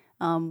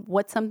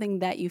 What's something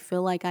that you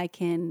feel like I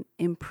can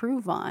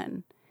improve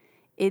on?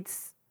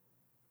 It's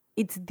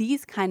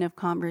these kind of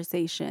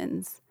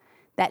conversations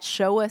that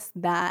show us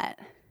that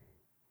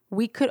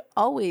we could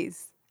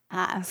always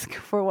ask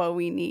for what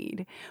we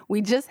need.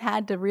 We just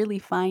had to really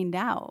find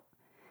out.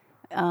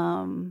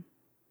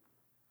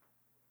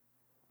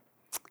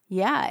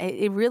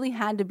 It really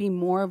had to be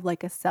more of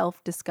like a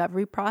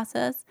self-discovery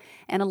process.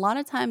 And a lot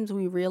of times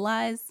we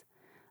realize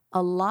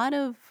a lot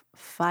of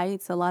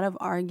fights, a lot of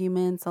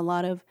arguments, a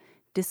lot of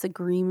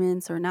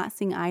disagreements or not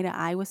seeing eye to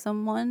eye with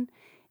someone,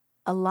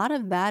 a lot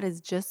of that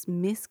is just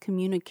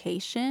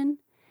miscommunication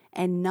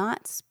and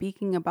not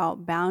speaking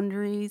about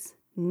boundaries,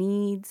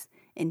 needs,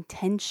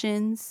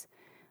 intentions.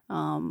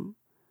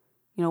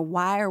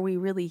 Why are we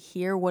really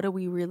here? What are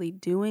we really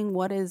doing?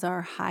 What is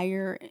our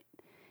higher,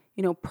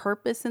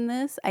 purpose in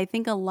this? I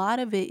think a lot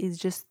of it is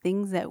just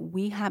things that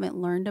we haven't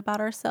learned about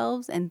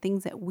ourselves and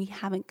things that we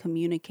haven't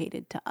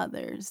communicated to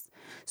others.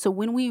 So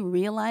when we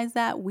realize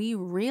that, we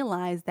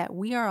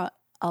are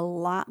a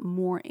lot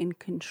more in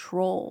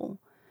control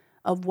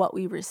of what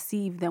we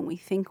receive than we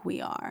think we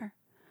are.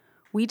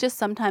 We just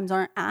sometimes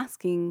aren't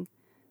asking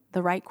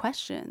the right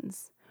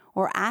questions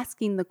or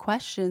asking the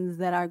questions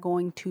that are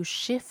going to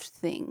shift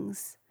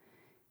things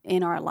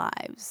in our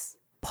lives.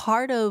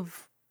 Part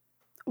of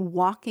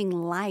walking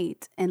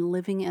light and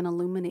living an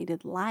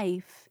illuminated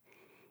life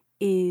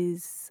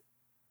is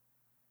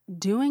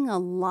doing a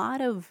lot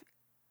of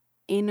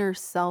inner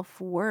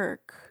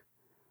self-work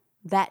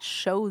that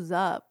shows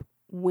up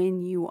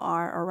when you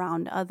are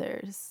around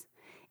others.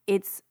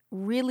 It's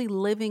really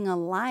living a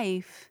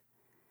life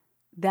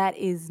that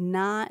is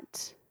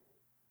not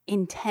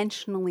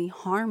intentionally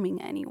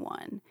harming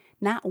anyone,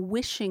 not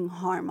wishing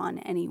harm on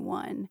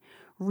anyone,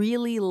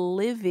 really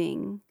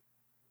living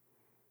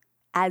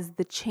as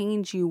the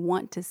change you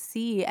want to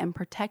see and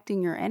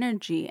protecting your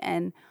energy.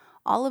 And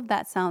all of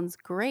that sounds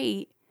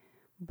great,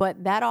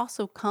 but that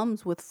also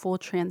comes with full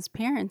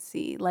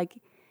transparency. Like,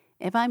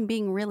 if I'm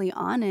being really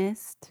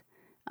honest,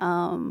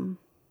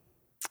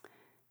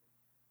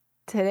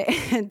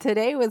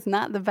 today was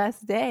not the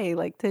best day.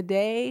 Like,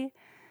 today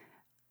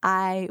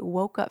I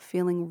woke up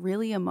feeling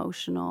really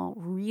emotional,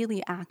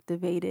 really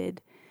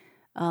activated.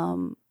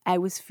 I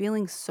was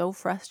feeling so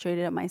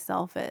frustrated at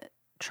myself at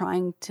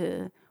trying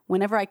to,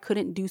 whenever I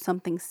couldn't do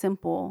something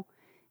simple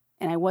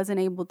and I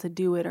wasn't able to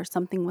do it or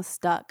something was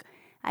stuck,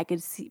 I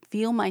could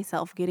feel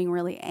myself getting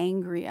really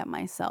angry at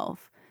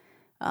myself.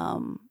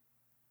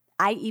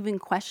 I even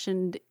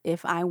questioned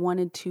if I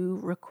wanted to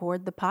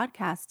record the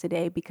podcast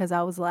today because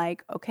I was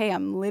like, okay,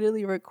 I'm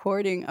literally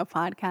recording a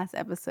podcast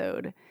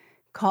episode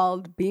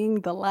called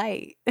Being the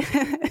Light.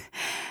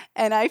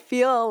 And I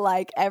feel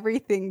like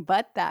everything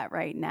but that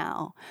right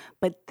now.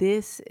 But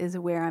this is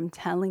where I'm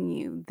telling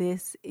you,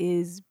 this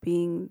is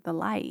being the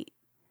light.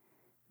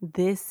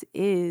 This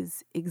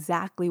is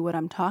exactly what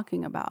I'm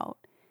talking about.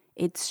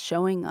 It's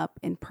showing up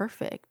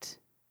imperfect.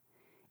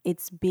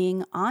 It's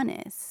being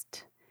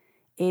honest.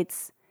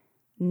 It's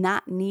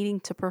not needing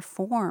to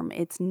perform.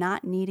 It's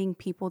not needing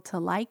people to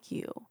like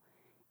you.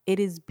 It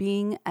is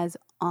being as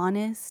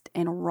honest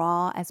and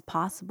raw as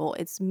possible.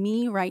 It's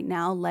me right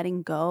now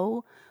letting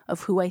go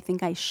of who I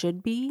think I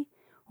should be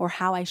or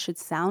how I should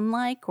sound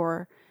like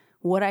or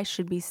what I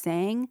should be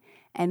saying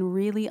and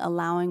really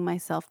allowing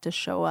myself to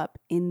show up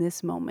in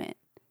this moment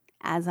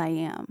as I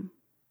am.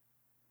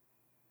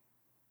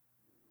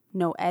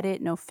 No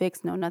edit, no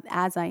fix, no nothing,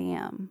 as I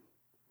am.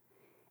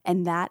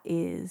 And that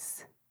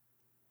is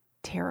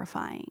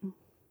terrifying,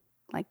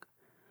 like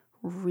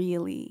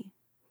really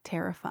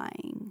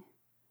terrifying.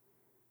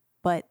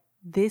 But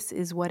this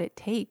is what it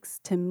takes.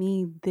 To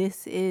me,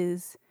 this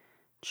is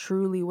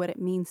truly what it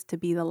means to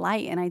be the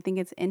light. And I think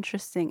it's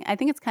interesting. I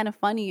think it's kind of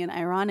funny and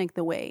ironic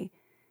the way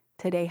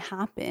today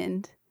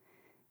happened.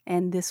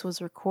 And this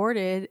was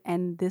recorded.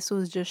 And this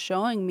was just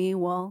showing me,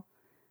 well,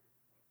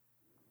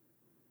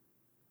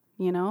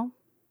 you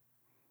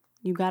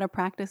got to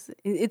practice.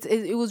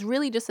 It was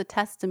really just a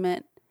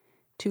testament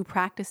to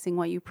practicing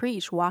what you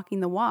preach, walking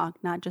the walk,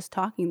 not just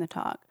talking the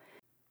talk.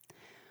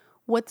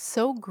 What's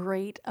so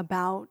great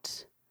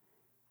about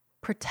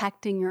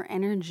protecting your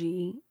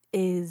energy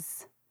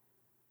is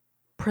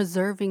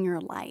preserving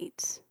your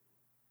light,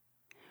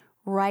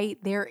 right?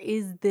 There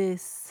is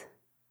this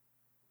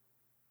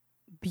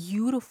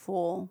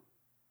beautiful,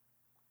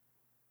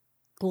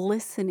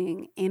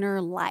 glistening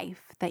inner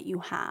life that you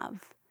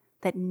have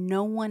that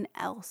no one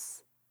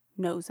else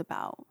knows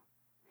about.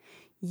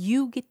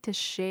 You get to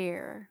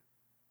share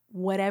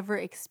whatever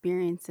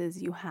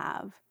experiences you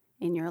have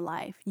in your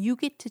life. You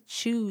get to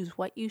choose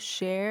what you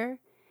share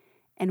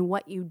and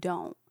what you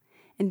don't.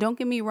 And don't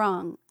get me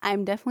wrong,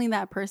 I'm definitely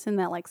that person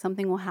that like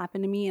something will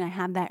happen to me and I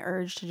have that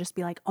urge to just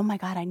be like, oh my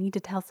God, I need to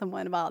tell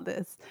someone about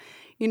this.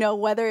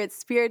 Whether it's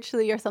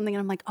spiritually or something,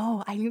 and I'm like,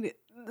 oh,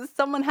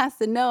 someone has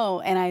to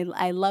know. And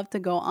I love to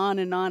go on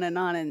and on and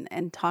on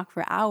and talk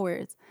for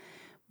hours.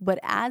 But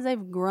as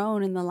I've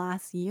grown in the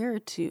last year or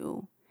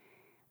two,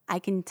 I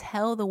can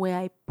tell the way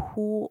I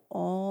pull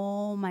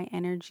all my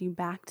energy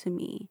back to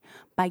me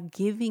by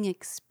giving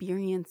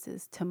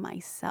experiences to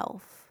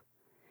myself,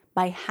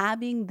 by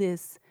having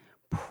this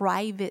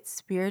private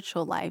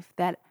spiritual life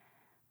that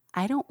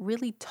I don't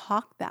really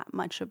talk that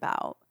much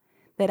about,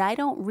 that I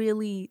don't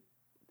really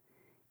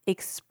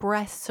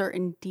express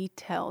certain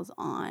details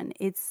on.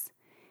 It's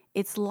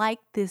like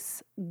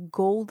this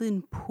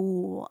golden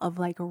pool of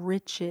like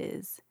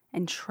riches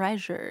and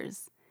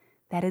treasures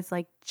that is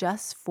like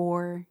just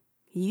for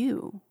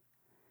you.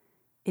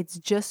 It's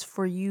just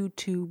for you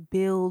to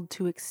build,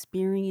 to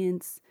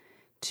experience,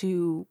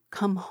 to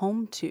come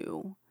home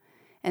to.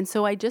 And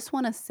so I just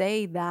want to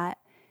say that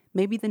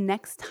maybe the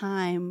next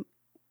time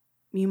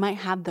you might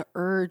have the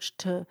urge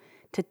to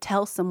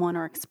tell someone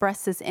or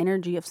express this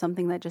energy of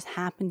something that just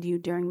happened to you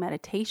during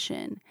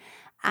meditation,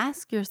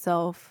 ask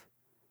yourself,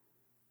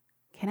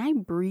 can I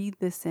breathe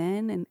this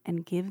in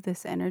and give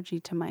this energy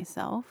to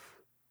myself?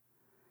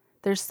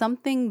 There's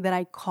something that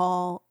I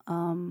call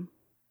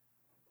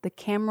the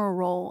camera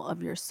roll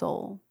of your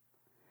soul.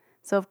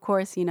 So of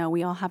course,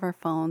 we all have our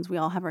phones, we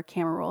all have our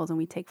camera rolls, and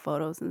we take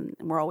photos, and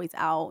we're always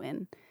out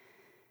and,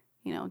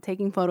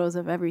 taking photos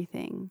of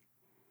everything.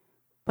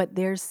 But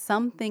there's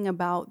something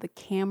about the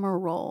camera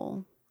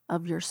roll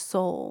of your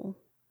soul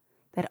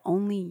that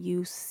only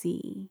you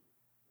see,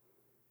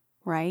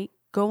 right?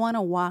 Go on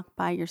a walk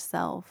by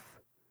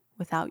yourself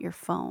without your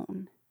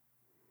phone.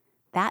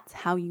 That's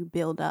how you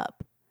build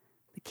up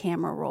the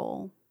camera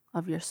roll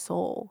of your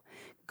soul.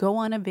 Go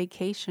on a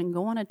vacation,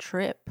 go on a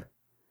trip.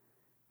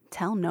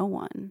 Tell no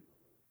one.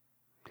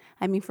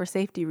 I mean, for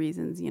safety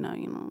reasons, you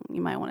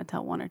might want to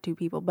tell one or two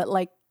people, but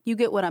you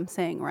get what I'm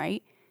saying,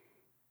 right?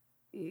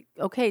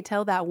 Okay,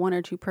 tell that one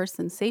or two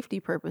person safety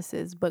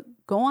purposes, but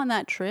go on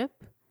that trip,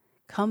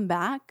 come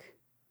back,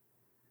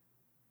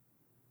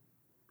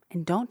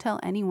 and don't tell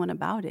anyone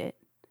about it.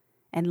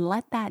 And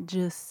let that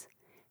just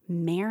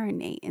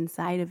marinate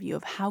inside of you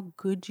of how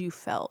good you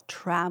felt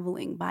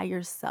traveling by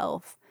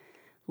yourself,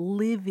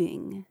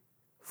 living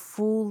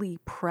fully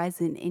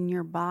present in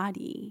your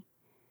body.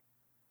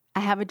 I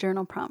have a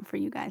journal prompt for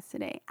you guys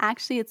today.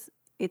 Actually,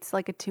 it's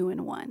like a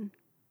 2-in-1.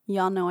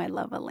 Y'all know I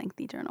love a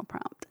lengthy journal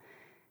prompt.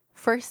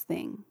 First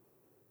thing,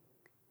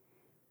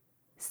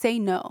 say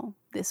no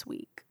this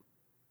week.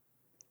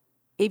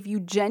 If you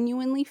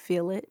genuinely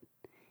feel it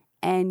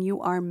and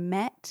you are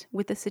met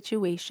with a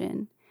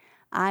situation,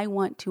 I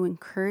want to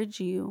encourage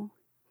you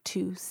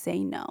to say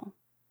no.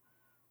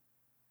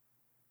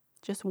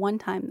 Just one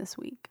time this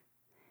week.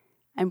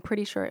 I'm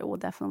pretty sure it will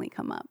definitely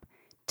come up.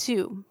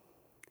 2,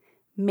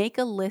 make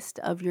a list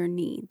of your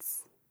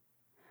needs.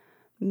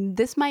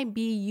 This might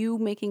be you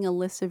making a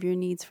list of your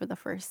needs for the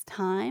first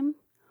time,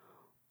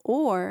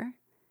 or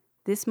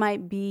this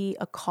might be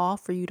a call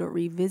for you to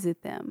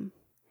revisit them.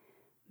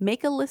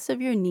 Make a list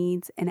of your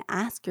needs and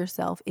ask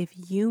yourself if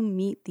you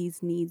meet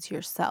these needs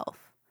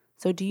yourself.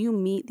 So do you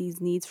meet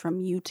these needs from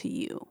you to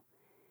you?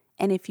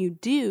 And if you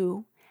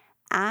do,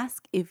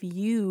 ask if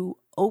you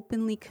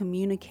openly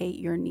communicate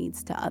your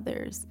needs to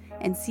others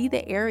and see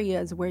the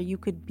areas where you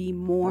could be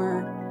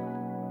more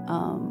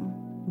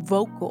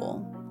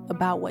vocal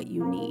about what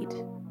you need.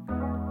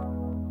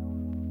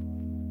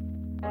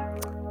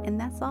 And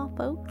that's all,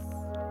 folks.